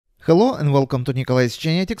Hello and welcome to Nikolay's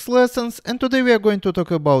genetics lessons, and today we are going to talk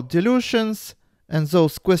about dilutions, and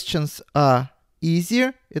those questions are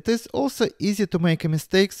easier. It is also easy to make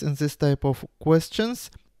mistakes in this type of questions.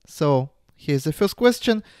 So here's the first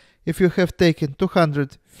question. If you have taken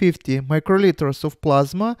 250 microliters of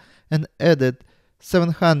plasma and added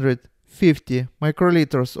 750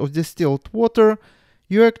 microliters of distilled water,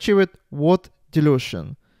 you achieved what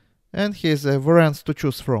dilution? And here's a variance to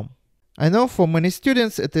choose from. I know for many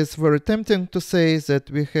students it is very tempting to say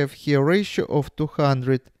that we have here a ratio of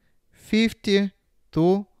 250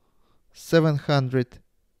 to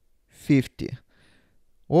 750.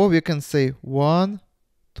 Or we can say 1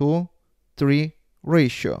 to 3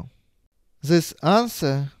 ratio. This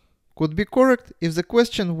answer could be correct if the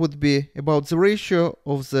question would be about the ratio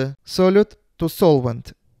of the solute to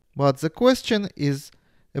solvent. But the question is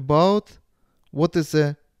about what is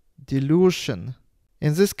a dilution.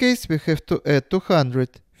 In this case, we have to add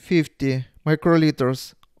 250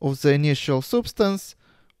 microliters of the initial substance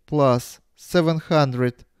plus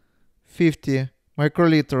 750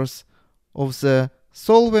 microliters of the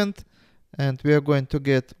solvent, and we are going to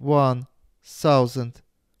get 1000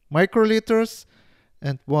 microliters,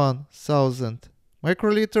 and 1000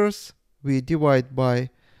 microliters we divide by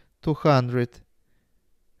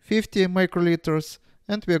 250 microliters,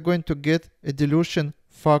 and we are going to get a dilution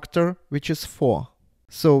factor which is 4.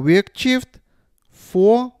 So we achieved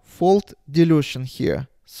 4-fold dilution here.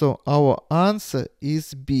 So our answer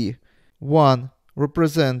is B. 1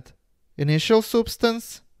 represent initial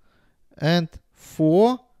substance and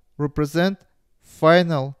 4 represent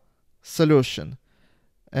final solution.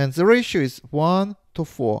 And the ratio is 1 to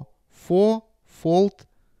 4. 4-fold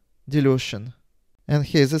dilution. And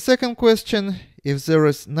here's the second question. If there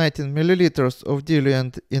is 19 milliliters of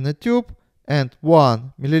diluent in a tube and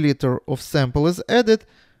 1 milliliter of sample is added,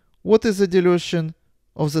 what is the dilution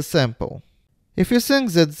of the sample? If you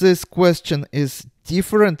think that this question is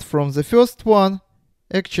different from the first one,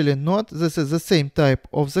 actually not. This is the same type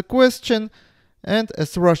of the question, and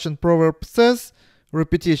as Russian proverb says,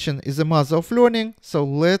 repetition is the mother of learning. So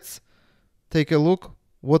let's take a look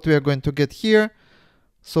what we are going to get here.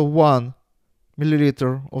 So 1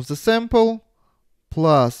 milliliter of the sample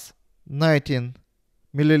plus 19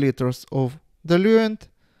 milliliters of diluent,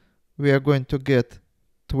 we are going to get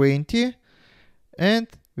 20, and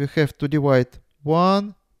we have to divide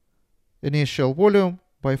 1 initial volume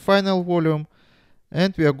by final volume,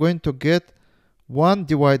 and we are going to get 1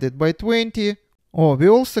 divided by 20, or we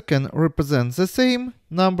also can represent the same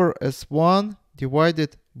number as 1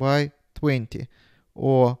 divided by 20,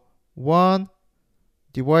 or 1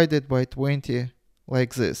 divided by 20,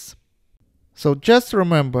 like this. So just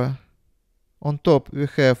remember, on top we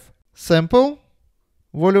have sample,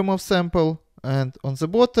 volume of sample, and on the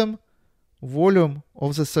bottom, volume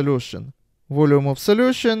of the solution. Volume of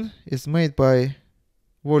solution is made by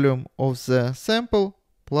volume of the sample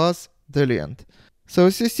plus diluent. So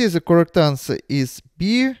as you see, the correct answer is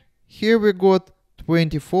B. Here we got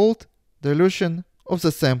 20-fold dilution of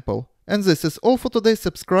the sample. And this is all for today.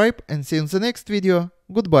 Subscribe and see you in the next video.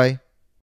 Goodbye.